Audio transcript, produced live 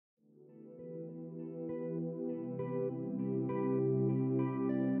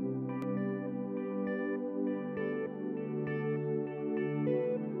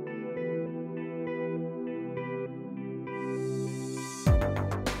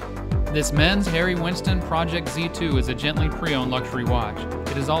This men's Harry Winston Project Z2 is a gently pre-owned luxury watch.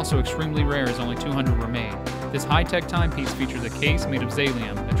 It is also extremely rare as only 200 were made. This high-tech timepiece features a case made of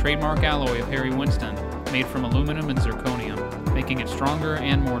Zalium, a trademark alloy of Harry Winston, made from aluminum and zirconium, making it stronger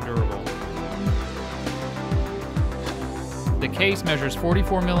and more durable. The case measures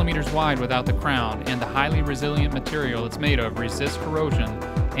 44 millimeters wide without the crown, and the highly resilient material it's made of resists corrosion,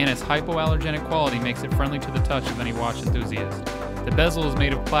 and its hypoallergenic quality makes it friendly to the touch of any watch enthusiast. The bezel is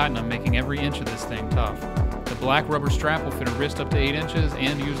made of platinum, making every inch of this thing tough. The black rubber strap will fit a wrist up to 8 inches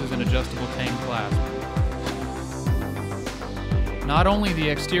and uses an adjustable tang clasp. Not only the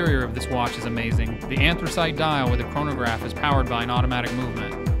exterior of this watch is amazing, the anthracite dial with a chronograph is powered by an automatic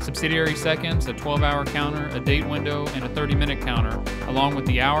movement. Subsidiary seconds, a 12-hour counter, a date window, and a 30-minute counter, along with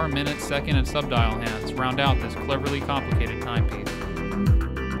the hour, minute, second, and subdial hands, round out this cleverly complicated timepiece.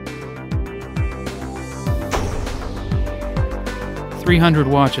 300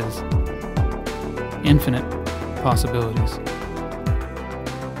 watches. Infinite possibilities.